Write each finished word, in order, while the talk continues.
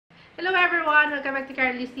Hello everyone! Welcome back to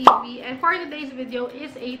KarenLiz TV, and for today's video is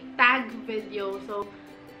a tag video. So,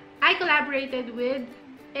 I collaborated with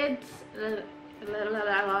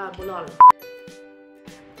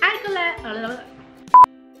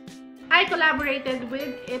I collaborated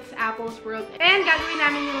with ITSAPPLESWORLD, and gagawin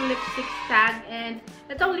namin yung lipstick tag. And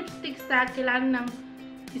itong lipstick tag, kailangan ng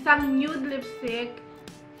isang nude lipstick.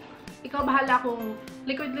 Ikaw bahala kung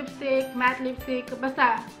liquid lipstick, matte lipstick,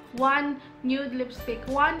 basta one nude lipstick,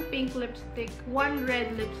 one pink lipstick, one red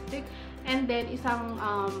lipstick, and then isang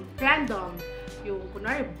random. Yung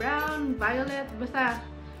kunwari brown, violet, basta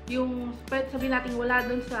yung sabihin natin wala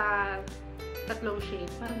dun sa tatlong shade.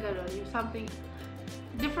 Parang gano'n. Yung something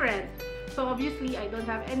different. So obviously, I don't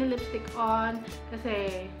have any lipstick on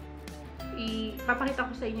kasi ipapakita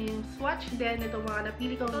ko sa inyo yung swatch din itong mga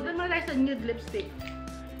napili ko. So dun muna tayo sa nude lipstick.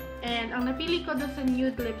 And ang napili ko doon sa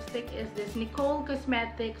nude lipstick is this Nicole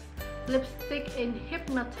Cosmetics Lipstick in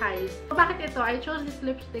Hypnotize. So, bakit ito? I chose this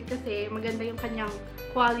lipstick kasi maganda yung kanyang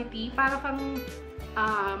quality. Para kang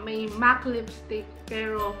may MAC lipstick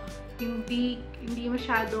pero hindi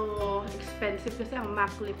masyado expensive kasi ang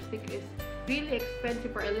MAC lipstick is really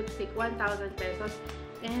expensive for a lipstick, 1,000 pesos.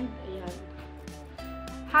 And ayan.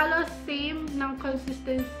 Halos same ng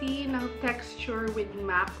consistency ng texture with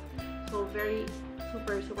MAC. So very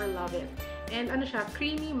super love it. And ano siya,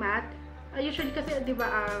 creamy matte. Usually kasi, di ba,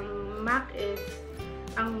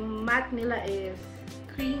 ang matte nila is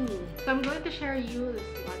creamy. So I'm going to share you this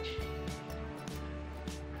swatch.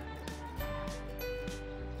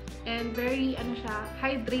 And very, ano siya,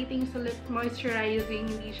 hydrating sa lip, moisturizing.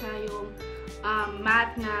 Hindi siya yung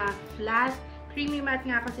matte na flat. Creamy matte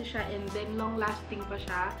nga kasi siya, and then long-lasting pa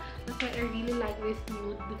siya. That's why I really like this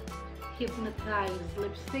Nude Hypnotize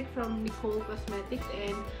lipstick from Nicole Cosmetics,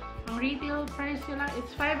 and ang retail price nila is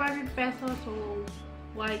 500 pesos, so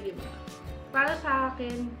why diba? Para sa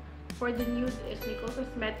akin, for the nude is Nicole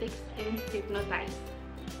Cosmetics and Hypnotize.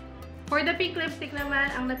 For the pink lipstick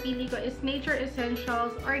naman, ang napili ko is Nature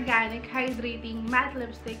Essentials Organic Hydrating Matte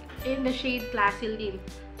Lipstick in the shade Classy Lin.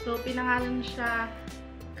 So pinangalan siya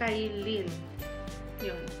kay Lin.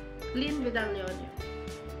 Yun. Lin Vidalion yun.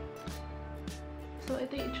 So,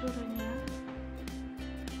 ito yung itsura niya.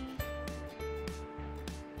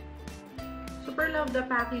 Super love the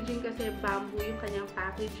packaging kasi bamboo yung kanyang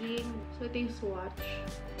packaging. So, ito yung swatch.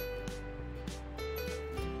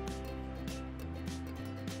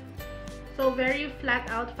 So, very flat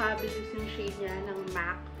out fabulous yung shade niya ng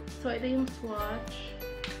MAC. So, ito yung swatch.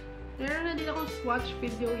 Meron na din akong swatch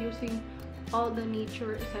video using all the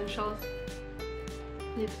Nature Essentials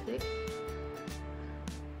lipstick.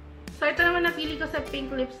 So, ito naman napili ko sa pink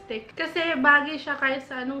lipstick. Kasi bagay siya kahit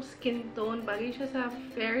sa anong skin tone. Bagay siya sa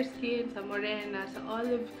fair skin, sa morena, sa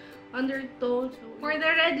olive undertone. So, for the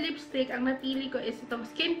red lipstick, ang napili ko is itong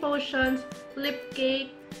Skin Potions Lip Cake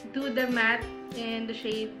Do The Matte in the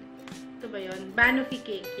shade, ito ba yun? Banoffee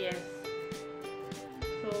Cake, yes.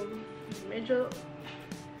 So, medyo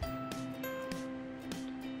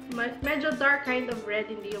dark kind of red,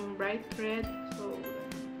 hindi yung bright red. So,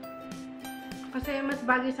 kasi mas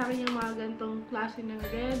bagay sa akin yung mga ganitong klase ng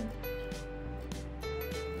red.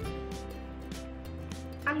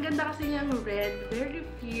 Ang ganda kasi niyang red. Very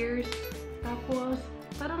fierce. Tapos,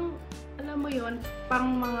 parang, alam mo yon,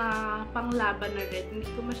 panglaban na red. Hindi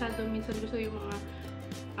ko masyado minsan gusto yung mga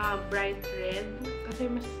bright red. Kasi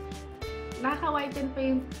mas nakaka-whiten pa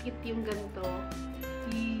yung kit yung ganito.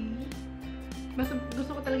 Mas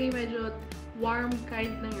gusto ko talaga yung medyo warm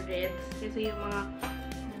kind ng reds. Kasi yung mga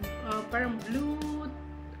parang blue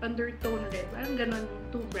undertone red. Parang ganon,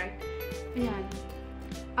 too bright. Ayan.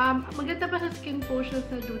 Maganda pa sa Skin Potions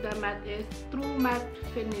na Do The Matte is true matte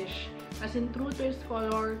finish. As in, true to its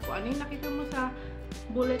color. Kung ano yung nakita mo sa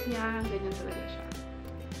bullet niya, ganyan talaga siya.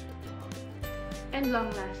 And long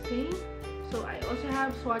lasting. So, I also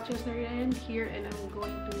have swatches na rin here, and I'm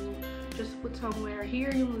going to just put somewhere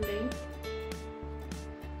here yung link.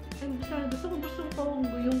 And gusto ko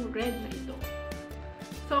yung red na ito.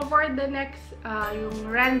 So, for the next, yung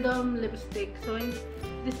random lipstick. So,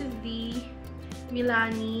 this is the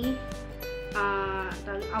Milani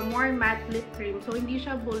Amore Matte Lip Cream. So, hindi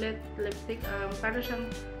siya bullet lipstick. Para siyang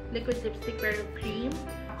liquid lipstick pero cream.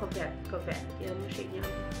 Covet. Yan yung shade niya.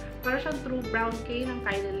 Para siyang true brown cake ng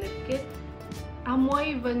Kylie Lip Kit.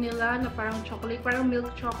 Amoy vanilla na parang chocolate. Parang milk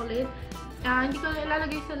chocolate. Hindi ko na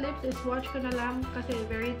ilalagay sa lips. Swatch ko na lang kasi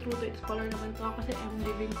very true to its color naman to. Kasi I'm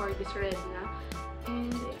living for this red na.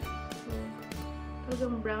 And, so,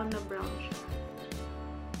 talagang brown na brown siya.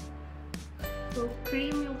 So,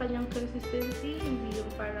 cream yung kanyang consistency, hindi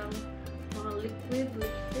yung parang mga liquid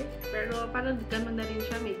lipstick. Pero, parang gano'n na rin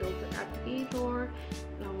siya. May dough applicator.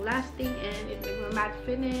 long lasting and it may matte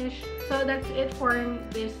finish. So that's it for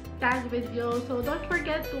this tag video. So don't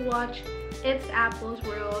forget to watch It's Apple's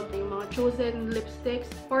World, yung mga chosen lipsticks.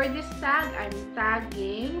 For this tag, I'm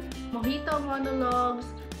tagging Mojitomonologues,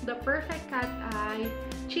 Theperfect Cateye,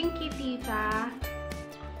 Chinkytita,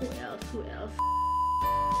 who else?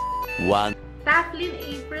 Tafline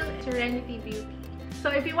April, Serenity Beauty. So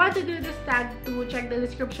if you want to do this tag too, check the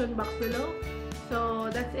description box below. So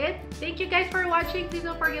that's it. Thank you guys for watching. Please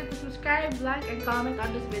don't forget to subscribe, like, and comment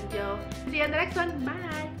on this video. See you in the next one.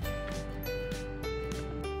 Bye!